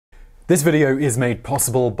This video is made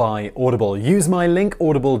possible by Audible. Use my link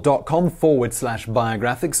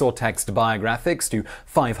audible.com/biographics or text biographics to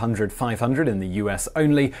 500 in the US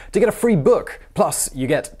only to get a free book. Plus, you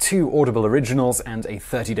get 2 Audible originals and a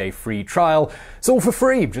 30-day free trial. It's all for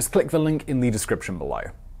free. Just click the link in the description below.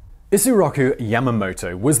 Isoroku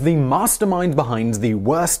Yamamoto was the mastermind behind the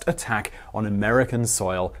worst attack on American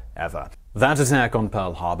soil ever. That attack on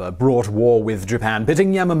Pearl Harbor brought war with Japan,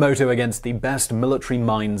 pitting Yamamoto against the best military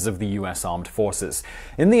minds of the US Armed Forces.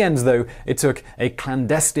 In the end, though, it took a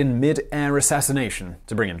clandestine mid-air assassination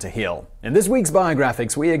to bring him to heel. In this week's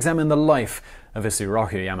Biographics, we examine the life of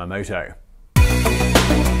Isoroku Yamamoto.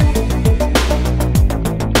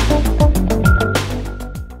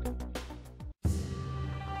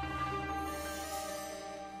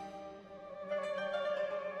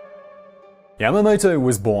 Yamamoto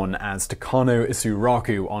was born as Takano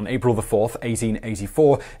Isoroku on April 4,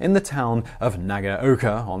 1884, in the town of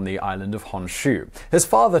Nagaoka on the island of Honshu. His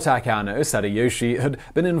father, Takano Sadayoshi, had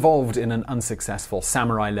been involved in an unsuccessful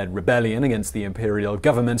samurai-led rebellion against the imperial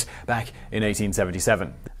government back in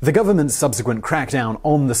 1877. The government's subsequent crackdown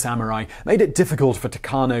on the samurai made it difficult for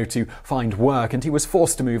Takano to find work, and he was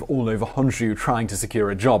forced to move all over Honshu trying to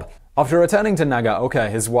secure a job. After returning to Nagaoka,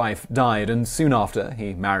 his wife died, and soon after,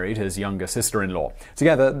 he married his younger sister-in-law.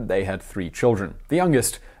 Together, they had 3 children. The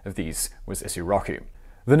youngest of these was Isoroku.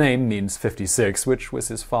 The name means 56, which was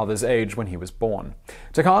his father's age when he was born.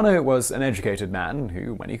 Takano was an educated man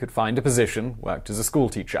who, when he could find a position, worked as a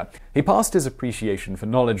schoolteacher. He passed his appreciation for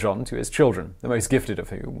knowledge on to his children, the most gifted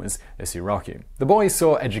of whom was Isoroku. The boy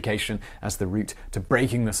saw education as the route to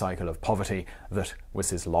breaking the cycle of poverty that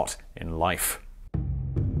was his lot in life.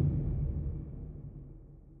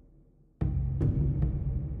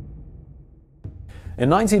 In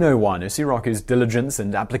 1901, Isoroku's diligence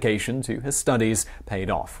and application to his studies paid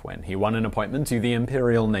off when he won an appointment to the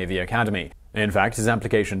Imperial Navy Academy. In fact, his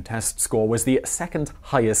application test score was the 2nd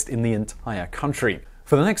highest in the entire country.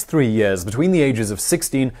 For the next 3 years, between the ages of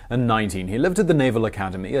 16 and 19, he lived at the Naval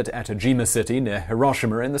Academy at Etojima City near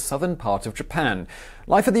Hiroshima in the southern part of Japan.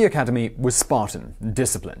 Life at the academy was Spartan and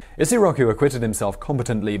disciplined. Isoroku acquitted himself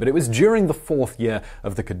competently, but it was during the 4th year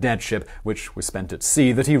of the cadetship, which was spent at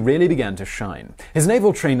sea, that he really began to shine. His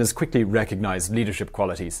naval trainers quickly recognized leadership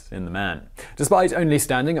qualities in the man. Despite only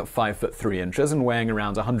standing at 5 foot 3 inches and weighing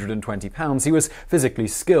around 120 pounds, he was physically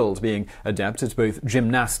skilled, being adept at both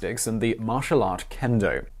gymnastics and the martial art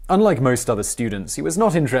kendo. Unlike most other students, he was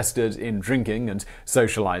not interested in drinking and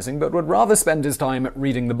socializing, but would rather spend his time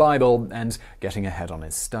reading the Bible and getting ahead on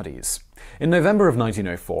his studies. In November of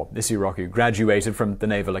 1904, Isoroku graduated from the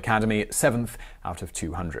Naval Academy 7th out of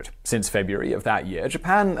 200. Since February of that year,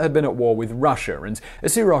 Japan had been at war with Russia, and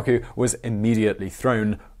Isoroku was immediately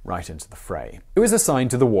thrown right into the fray. He was assigned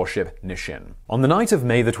to the warship Nishin. On the night of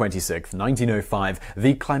May 26, 1905,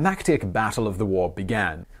 the climactic battle of the war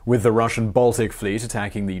began, with the Russian Baltic Fleet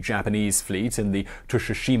attacking the Japanese fleet in the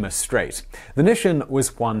Tsushima Strait. The Nishin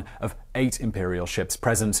was one of 8 imperial ships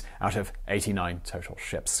present out of 89 total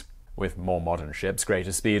ships. With more modern ships,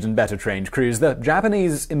 greater speed, and better trained crews, the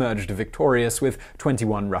Japanese emerged victorious, with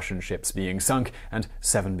 21 Russian ships being sunk and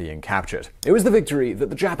 7 being captured. It was the victory that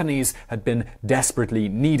the Japanese had been desperately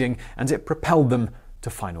needing, and it propelled them to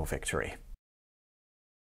final victory.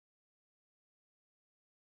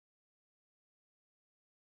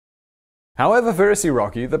 However, for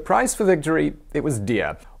Isoroku, the price for victory, it was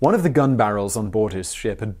dear. One of the gun barrels on board his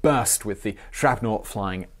ship had burst, with the shrapnel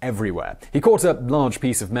flying everywhere. He caught a large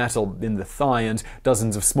piece of metal in the thigh, and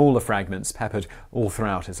dozens of smaller fragments peppered all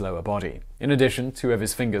throughout his lower body. In addition, 2 of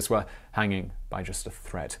his fingers were hanging by just a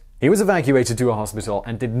thread. He was evacuated to a hospital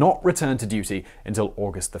and did not return to duty until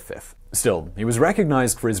August 5th. Still, he was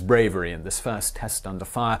recognized for his bravery in this first test under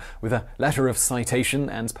fire with a letter of citation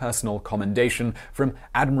and personal commendation from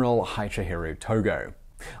Admiral Togo.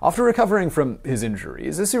 After recovering from his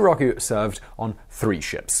injuries, Isoroku served on 3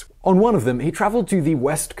 ships. On one of them, he traveled to the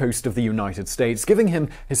west coast of the United States, giving him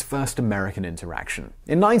his first American interaction.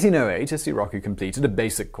 In 1908, Isoroku completed a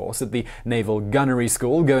basic course at the Naval Gunnery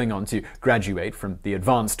School, going on to graduate from the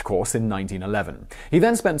advanced course in 1911. He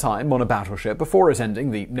then spent time on a battleship before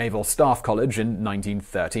attending the Naval Staff College in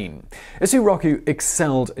 1913. Isoroku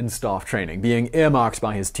excelled in staff training, being earmarked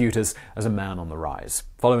by his tutors as a man on the rise.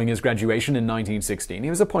 Following his graduation in 1916, he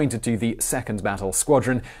was appointed to the 2nd Battle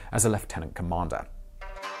Squadron as a lieutenant commander.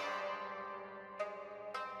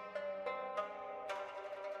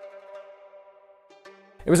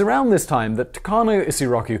 It was around this time that Takano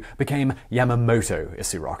Isoroku became Yamamoto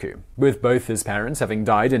Isoroku. With both his parents having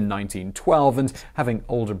died in 1912 and having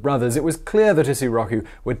older brothers, it was clear that Isoroku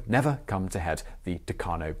would never come to head the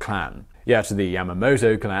Takano clan. Yet the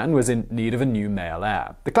Yamamoto clan was in need of a new male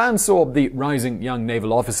heir. The clan saw the rising young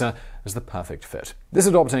naval officer as the perfect fit. This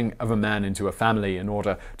adopting of a man into a family in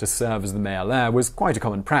order to serve as the male heir was quite a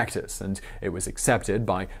common practice, and it was accepted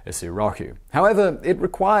by Isoroku. However, it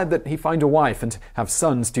required that he find a wife and have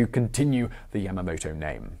sons to continue the Yamamoto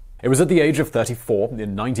name. It was at the age of 34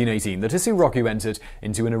 in 1918 that Isoroku entered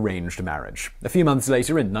into an arranged marriage. A few months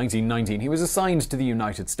later, in 1919, he was assigned to the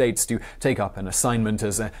United States to take up an assignment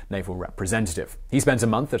as a naval representative. He spent a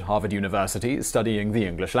month at Harvard University studying the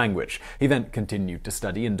English language. He then continued to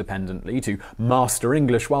study independently to master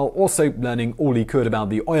English while also learning all he could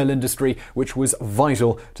about the oil industry, which was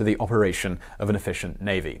vital to the operation of an efficient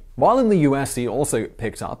navy. While in the US, he also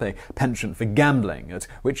picked up a penchant for gambling, at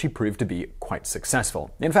which he proved to be quite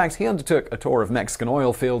successful. In fact, he undertook a tour of Mexican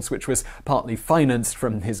oil fields, which was partly financed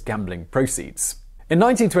from his gambling proceeds. In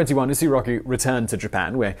 1921, Isoroku returned to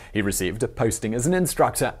Japan, where he received a posting as an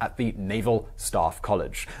instructor at the Naval Staff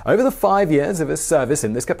College. Over the 5 years of his service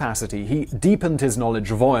in this capacity, he deepened his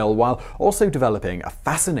knowledge of oil while also developing a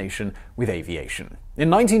fascination with aviation. In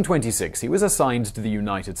 1926, he was assigned to the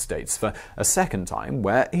United States for a second time,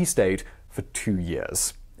 where he stayed for 2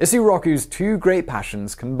 years. Isoroku's two great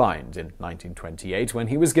passions combined in 1928 when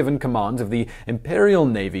he was given command of the Imperial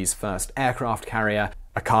Navy's first aircraft carrier,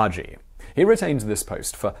 Akagi. He retained this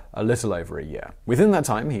post for a little over a year. Within that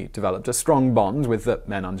time, he developed a strong bond with the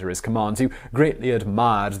men under his command, who greatly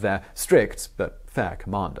admired their strict but fair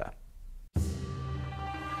commander.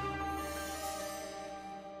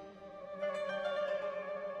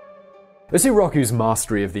 Isoroku's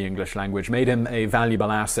mastery of the English language made him a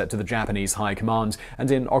valuable asset to the Japanese High Command, and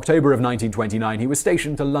in October of 1929 he was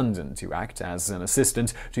stationed to London to act as an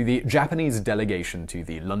assistant to the Japanese delegation to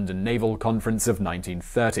the London Naval Conference of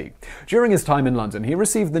 1930. During his time in London, he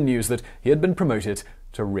received the news that he had been promoted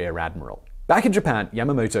to Rear Admiral. Back in Japan,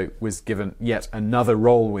 Yamamoto was given yet another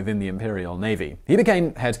role within the Imperial Navy. He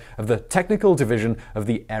became head of the technical division of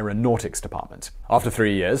the Aeronautics Department. After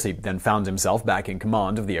 3 years, he then found himself back in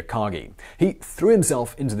command of the Akagi. He threw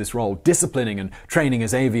himself into this role, disciplining and training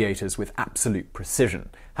his aviators with absolute precision.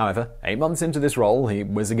 However, 8 months into this role, he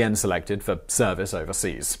was again selected for service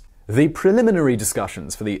overseas. The preliminary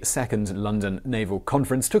discussions for the Second London Naval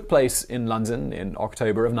Conference took place in London in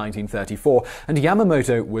October of 1934, and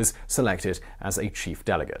Yamamoto was selected as a chief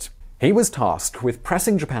delegate. He was tasked with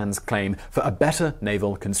pressing Japan's claim for a better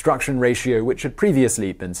naval construction ratio, which had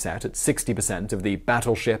previously been set at 60% of the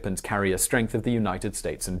battleship and carrier strength of the United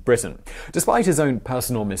States and Britain. Despite his own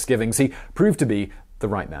personal misgivings, he proved to be the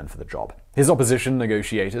right man for the job. His opposition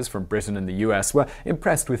negotiators from Britain and the US were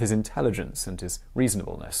impressed with his intelligence and his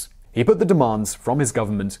reasonableness. He put the demands from his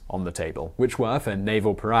government on the table, which were for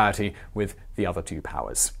naval parity with the other two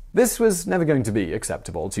powers. This was never going to be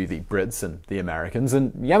acceptable to the Brits and the Americans,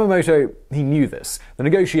 and Yamamoto, he knew this. The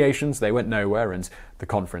negotiations, they went nowhere, and the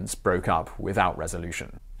conference broke up without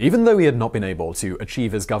resolution. Even though he had not been able to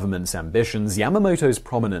achieve his government's ambitions, Yamamoto's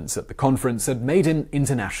prominence at the conference had made him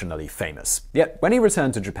internationally famous. Yet, when he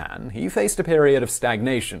returned to Japan, he faced a period of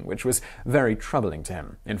stagnation, which was very troubling to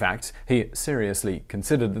him. In fact, he seriously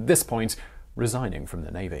considered at this point resigning from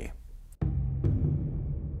the Navy.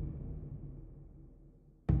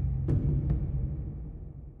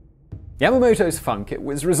 Yamamoto's funk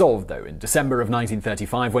was resolved, though, in December of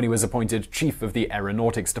 1935 when he was appointed chief of the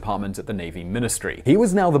Aeronautics Department at the Navy Ministry. He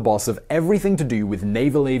was now the boss of everything to do with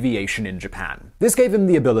naval aviation in Japan. This gave him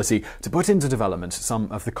the ability to put into development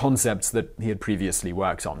some of the concepts that he had previously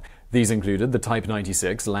worked on. These included the Type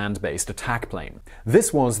 96 land-based attack plane.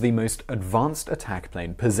 This was the most advanced attack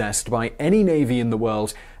plane possessed by any navy in the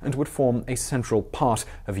world and would form a central part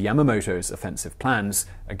of Yamamoto's offensive plans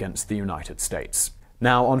against the United States.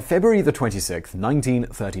 Now, on February the 26th,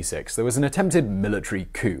 1936, there was an attempted military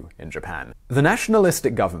coup in Japan. The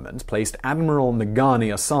nationalistic government placed Admiral Nagani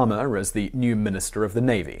Osama as the new Minister of the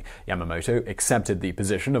Navy. Yamamoto accepted the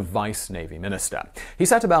position of Vice Navy Minister. He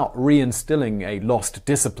set about reinstilling a lost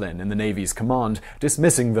discipline in the Navy's command,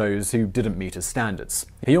 dismissing those who didn't meet his standards.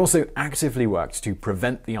 He also actively worked to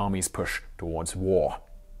prevent the Army's push towards war.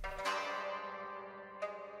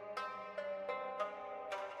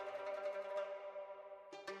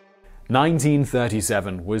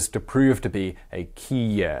 (1937) was to prove to be a key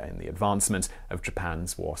year in the advancement of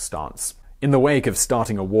Japan's war stance. In the wake of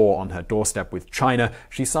starting a war on her doorstep with China,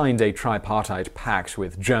 she signed a tripartite pact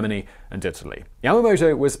with Germany and Italy.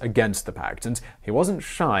 Yamamoto was against the pact, and he wasn't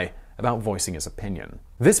shy about voicing his opinion.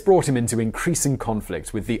 This brought him into increasing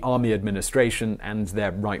conflict with the Army administration and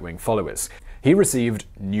their right-wing followers. He received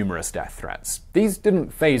numerous death threats. These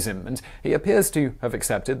didn't faze him, and he appears to have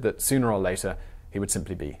accepted that sooner or later he would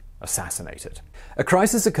simply be assassinated. A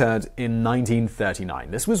crisis occurred in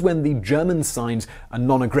 1939. This was when the Germans signed a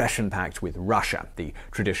non-aggression pact with Russia, the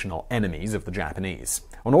traditional enemies of the Japanese.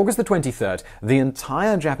 On August the 23rd, the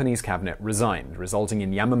entire Japanese cabinet resigned, resulting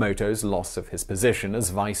in Yamamoto's loss of his position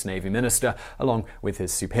as Vice Navy Minister, along with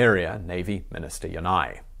his superior, Navy Minister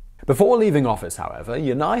Yanai. Before leaving office, however,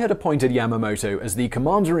 Yanai had appointed Yamamoto as the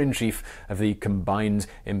Commander-in-Chief of the Combined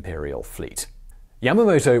Imperial Fleet.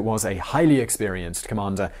 Yamamoto was a highly experienced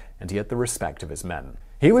commander, and he had the respect of his men.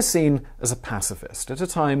 He was seen as a pacifist at a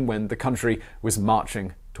time when the country was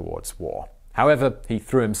marching towards war. However, he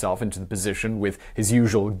threw himself into the position with his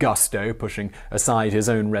usual gusto, pushing aside his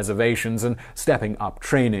own reservations and stepping up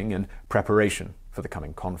training and preparation for the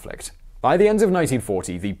coming conflict. By the end of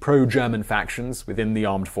 1940, the pro-German factions within the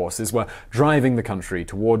armed forces were driving the country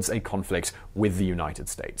towards a conflict with the United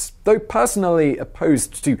States. Though personally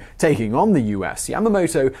opposed to taking on the US,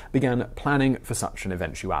 Yamamoto began planning for such an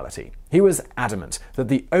eventuality. He was adamant that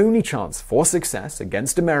the only chance for success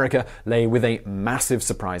against America lay with a massive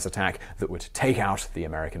surprise attack that would take out the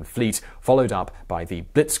American fleet, followed up by the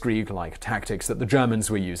blitzkrieg-like tactics that the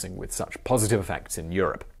Germans were using with such positive effects in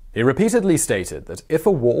Europe. He repeatedly stated that if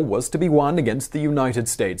a war was to be won against the United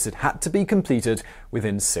States, it had to be completed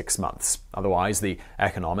within 6 months. Otherwise, the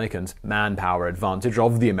economic and manpower advantage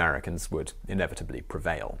of the Americans would inevitably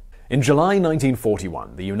prevail. In July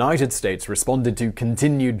 1941, the United States responded to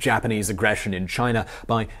continued Japanese aggression in China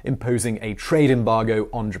by imposing a trade embargo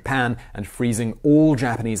on Japan and freezing all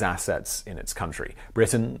Japanese assets in its country.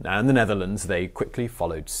 Britain and the Netherlands, they quickly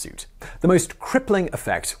followed suit. The most crippling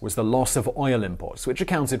effect was the loss of oil imports, which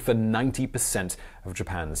accounted for 90% of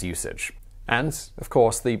Japan's usage. And, of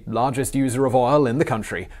course, the largest user of oil in the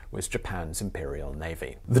country was Japan's Imperial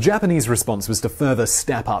Navy. The Japanese response was to further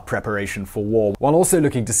step up preparation for war, while also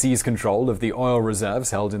looking to seize control of the oil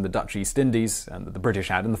reserves held in the Dutch East Indies and that the British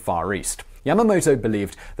had in the Far East. Yamamoto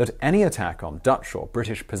believed that any attack on Dutch or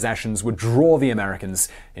British possessions would draw the Americans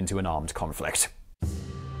into an armed conflict.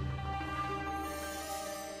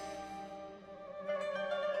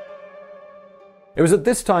 It was at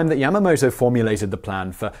this time that Yamamoto formulated the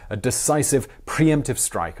plan for a decisive preemptive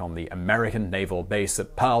strike on the American naval base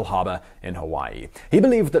at Pearl Harbor in Hawaii. He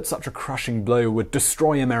believed that such a crushing blow would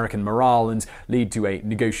destroy American morale and lead to a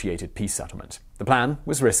negotiated peace settlement. The plan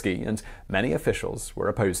was risky, and many officials were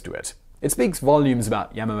opposed to it. It speaks volumes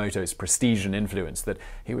about Yamamoto's prestige and influence that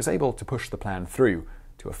he was able to push the plan through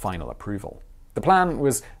to a final approval. The plan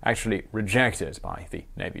was actually rejected by the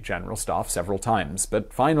Navy General Staff several times,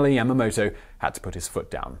 but finally Yamamoto had to put his foot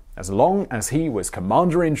down. As long as he was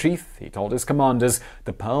Commander-in-Chief, he told his commanders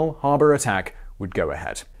the Pearl Harbor attack would go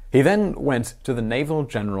ahead. He then went to the Naval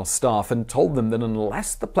General Staff and told them that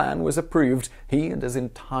unless the plan was approved, he and his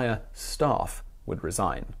entire staff would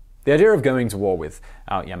resign. The idea of going to war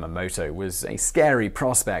without Yamamoto was a scary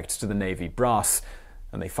prospect to the Navy brass,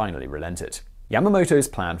 and they finally relented. Yamamoto's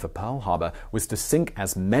plan for Pearl Harbor was to sink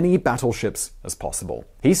as many battleships as possible.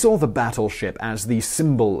 He saw the battleship as the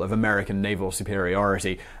symbol of American naval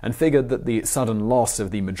superiority and figured that the sudden loss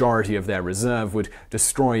of the majority of their reserve would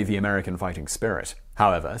destroy the American fighting spirit.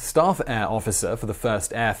 However, Staff Air Officer for the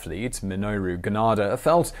 1st Air Fleet, Minoru Ganada,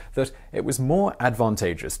 felt that it was more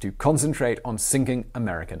advantageous to concentrate on sinking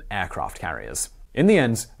American aircraft carriers. In the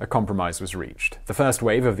end, a compromise was reached. The first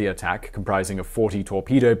wave of the attack, comprising of 40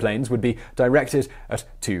 torpedo planes, would be directed at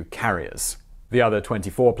 2 carriers. The other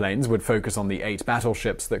 24 planes would focus on the 8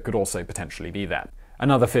 battleships that could also potentially be there.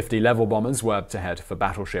 Another 50 level bombers were to head for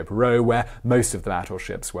Battleship Row, where most of the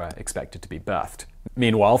battleships were expected to be berthed.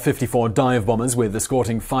 Meanwhile, 54 dive bombers with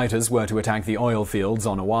escorting fighters were to attack the oil fields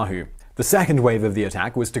on Oahu. The second wave of the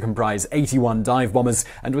attack was to comprise 81 dive bombers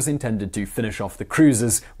and was intended to finish off the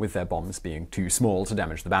cruisers, with their bombs being too small to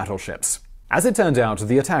damage the battleships. As it turned out,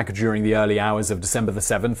 the attack during the early hours of December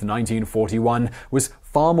 7, 1941 was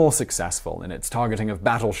far more successful in its targeting of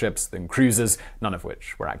battleships than cruisers, none of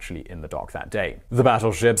which were actually in the dock that day. The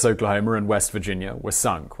battleships Oklahoma and West Virginia were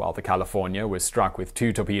sunk, while the California was struck with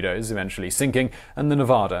 2 torpedoes, eventually sinking, and the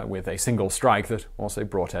Nevada with a single strike that also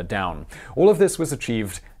brought her down. All of this was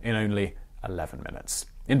achieved in only 11 minutes.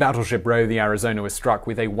 In Battleship Row, the Arizona was struck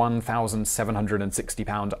with a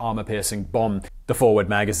 1,760-pound armor-piercing bomb. The forward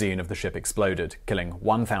magazine of the ship exploded, killing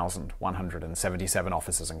 1,177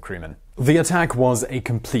 officers and crewmen. The attack was a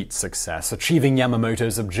complete success, achieving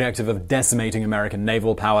Yamamoto's objective of decimating American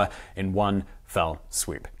naval power in one fell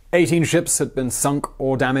swoop. 18 ships had been sunk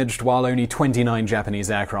or damaged, while only 29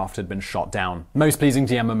 Japanese aircraft had been shot down. Most pleasing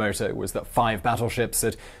to Yamamoto was that 5 battleships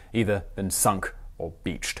had either been sunk or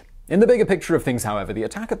beached. In the bigger picture of things, however, the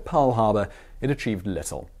attack at Pearl Harbor, it achieved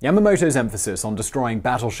little. Yamamoto's emphasis on destroying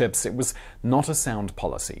battleships, it was not a sound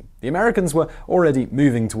policy. The Americans were already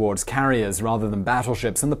moving towards carriers rather than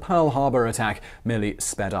battleships, and the Pearl Harbor attack merely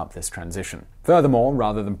sped up this transition. Furthermore,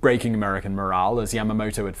 rather than breaking American morale, as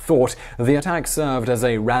Yamamoto had thought, the attack served as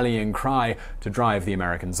a rallying cry to drive the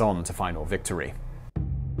Americans on to final victory.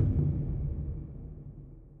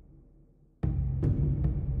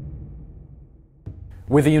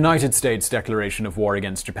 With the United States' declaration of war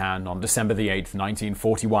against Japan on December 8,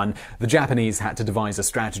 1941, the Japanese had to devise a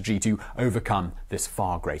strategy to overcome this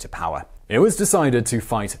far greater power. It was decided to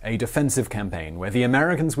fight a defensive campaign where the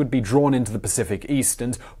Americans would be drawn into the Pacific East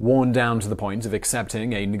and worn down to the point of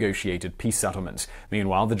accepting a negotiated peace settlement.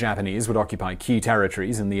 Meanwhile, the Japanese would occupy key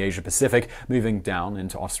territories in the Asia-Pacific, moving down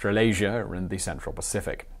into Australasia and the Central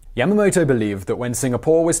Pacific. Yamamoto believed that when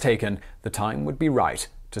Singapore was taken, the time would be right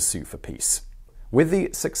to sue for peace. With the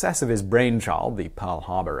success of his brainchild, the Pearl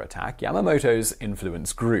Harbor attack, Yamamoto's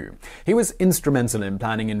influence grew. He was instrumental in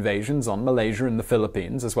planning invasions on Malaysia and the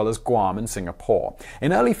Philippines, as well as Guam and Singapore.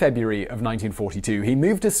 In early February of 1942, he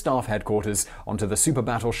moved his staff headquarters onto the super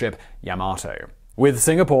battleship Yamato. With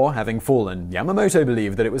Singapore having fallen, Yamamoto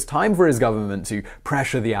believed that it was time for his government to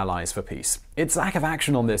pressure the Allies for peace. Its lack of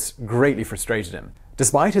action on this greatly frustrated him.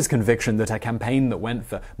 Despite his conviction that a campaign that went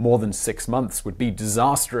for more than 6 months would be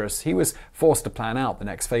disastrous, he was forced to plan out the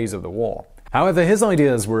next phase of the war. However, his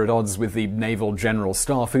ideas were at odds with the Naval General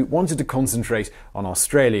Staff, who wanted to concentrate on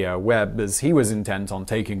Australia, whereas he was intent on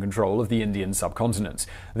taking control of the Indian subcontinent.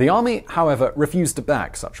 The army, however, refused to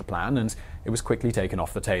back such a plan, and it was quickly taken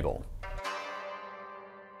off the table.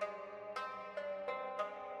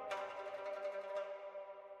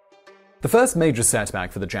 The first major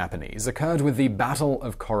setback for the Japanese occurred with the Battle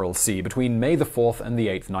of Coral Sea between May 4th and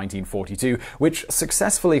 8th, 1942, which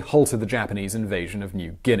successfully halted the Japanese invasion of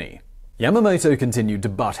New Guinea. Yamamoto continued to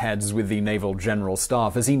butt heads with the Naval General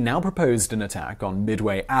Staff as he now proposed an attack on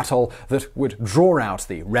Midway Atoll that would draw out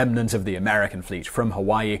the remnant of the American fleet from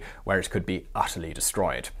Hawaii, where it could be utterly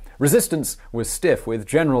destroyed. Resistance was stiff, with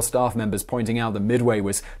General Staff members pointing out that Midway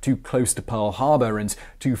was too close to Pearl Harbor and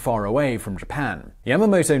too far away from Japan.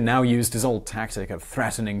 Yamamoto now used his old tactic of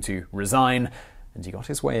threatening to resign, and he got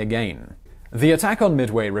his way again. The attack on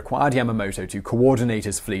Midway required Yamamoto to coordinate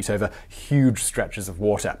his fleet over huge stretches of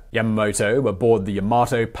water. Yamamoto, aboard the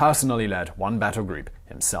Yamato, personally led one battle group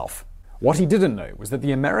himself. What he didn't know was that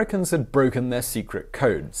the Americans had broken their secret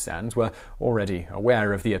codes and were already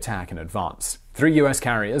aware of the attack in advance. 3 US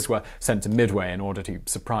carriers were sent to Midway in order to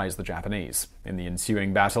surprise the Japanese. In the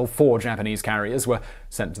ensuing battle, 4 Japanese carriers were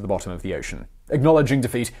sent to the bottom of the ocean. Acknowledging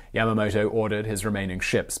defeat, Yamamoto ordered his remaining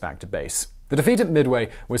ships back to base. The defeat at Midway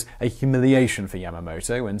was a humiliation for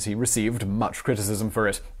Yamamoto, and he received much criticism for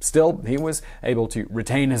it. Still, he was able to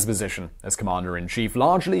retain his position as Commander-in-Chief,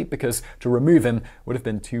 largely because to remove him would have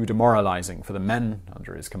been too demoralizing for the men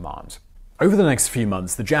under his command. Over the next few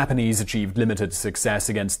months, the Japanese achieved limited success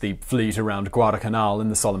against the fleet around Guadalcanal in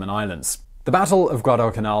the Solomon Islands. The Battle of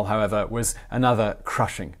Guadalcanal, however, was another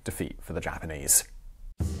crushing defeat for the Japanese.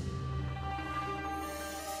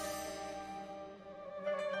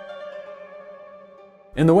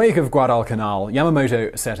 In the wake of Guadalcanal,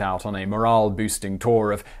 Yamamoto set out on a morale-boosting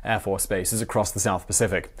tour of Air Force bases across the South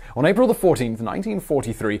Pacific. On April 14,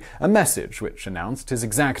 1943, a message which announced his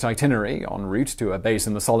exact itinerary en route to a base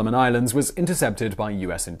in the Solomon Islands was intercepted by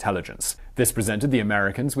US intelligence. This presented the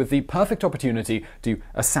Americans with the perfect opportunity to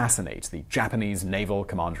assassinate the Japanese naval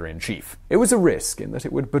commander-in-chief. It was a risk in that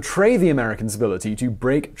it would betray the Americans' ability to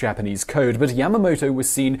break Japanese code, but Yamamoto was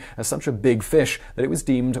seen as such a big fish that it was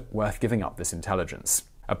deemed worth giving up this intelligence.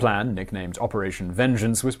 A plan, nicknamed Operation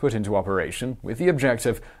Vengeance, was put into operation with the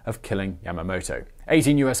objective of killing Yamamoto.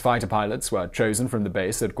 18 US fighter pilots were chosen from the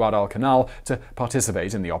base at Guadalcanal to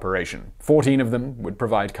participate in the operation. 14 of them would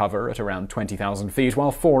provide cover at around 20,000 feet,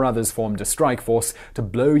 while 4 others formed a strike force to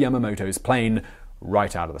blow Yamamoto's plane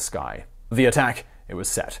right out of the sky. The attack, it was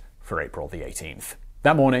set for April the 18th.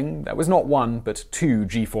 That morning, there was not 1, but 2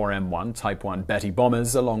 G4M1 Type 1 Betty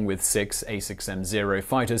bombers, along with 6 A6M0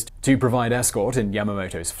 fighters to provide escort in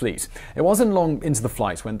Yamamoto's fleet. It wasn't long into the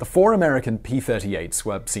flight when the 4 American P-38s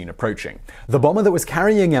were seen approaching. The bomber that was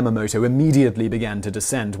carrying Yamamoto immediately began to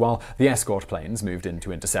descend, while the escort planes moved in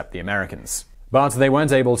to intercept the Americans. But they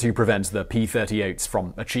weren't able to prevent the P-38s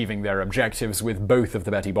from achieving their objectives, with both of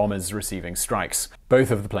the Betty bombers receiving strikes. Both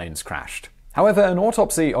of the planes crashed. However, an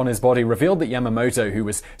autopsy on his body revealed that Yamamoto, who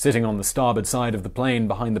was sitting on the starboard side of the plane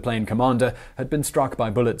behind the plane commander, had been struck by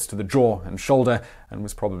bullets to the jaw and shoulder and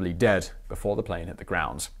was probably dead before the plane hit the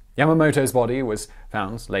ground. Yamamoto's body was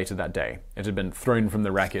found later that day. It had been thrown from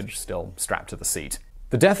the wreckage, still strapped to the seat.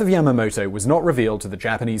 The death of Yamamoto was not revealed to the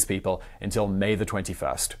Japanese people until May the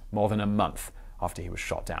 21st, more than a month after he was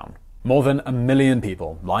shot down. More than 1 million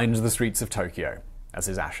people lined the streets of Tokyo as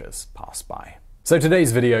his ashes passed by. So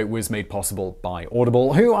today's video was made possible by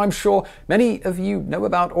Audible, who I'm sure many of you know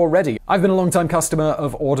about already. I've been a long-time customer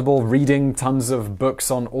of Audible, reading tons of books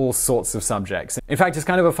on all sorts of subjects. In fact, it's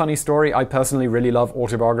kind of a funny story. I personally really love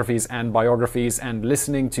autobiographies and biographies, and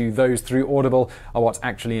listening to those through Audible are what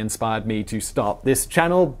actually inspired me to start this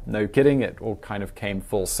channel. No kidding, it all kind of came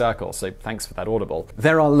full circle, so thanks for that, Audible.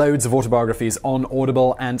 There are loads of autobiographies on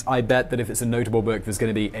Audible, and I bet that if it's a notable book, there's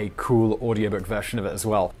going to be a cool audiobook version of it as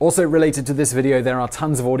well. Also related to this video, there are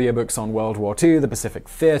tons of audiobooks on World War II, the Pacific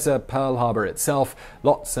Theatre, Pearl Harbor itself,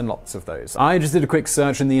 lots and lots of those. I just did a quick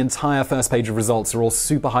search and the entire first page of results are all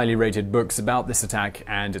super highly rated books about this attack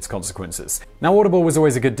and its consequences. Now, Audible was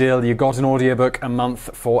always a good deal. You got an audiobook a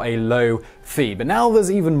month for a low fee, but now there's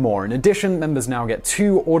even more. In addition, members now get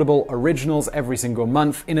 2 Audible originals every single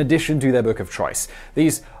month in addition to their book of choice.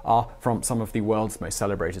 These are from some of the world's most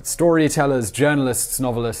celebrated storytellers, journalists,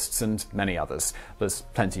 novelists, and many others. There's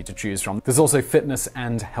plenty to choose from. There's also fitness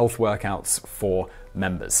and health workouts for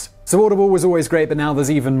members. So Audible was always great, but now there's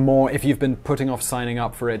even more. If you've been putting off signing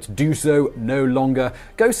up for it, do so no longer.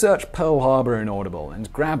 Go search Pearl Harbor in Audible and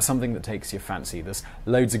grab something that takes your fancy. There's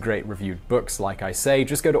loads of great reviewed books, like I say.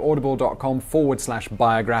 Just go to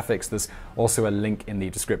audible.com/biographics. There's also a link in the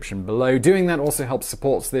description below. Doing that also helps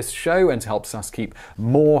support this show and helps us keep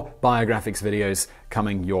more Biographics videos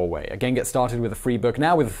coming your way. Again, get started with a free book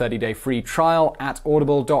now with a 30-day free trial at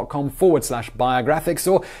audible.com/biographics,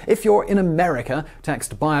 or if you're in America,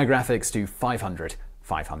 text Biographics to 500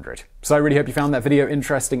 500. So I really hope you found that video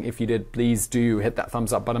interesting. If you did, please do hit that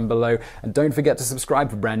thumbs up button below, and don't forget to subscribe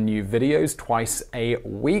for brand new videos twice a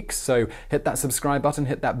week. So hit that subscribe button,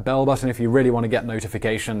 hit that bell button if you really want to get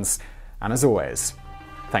notifications, and as always,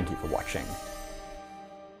 thank you for watching.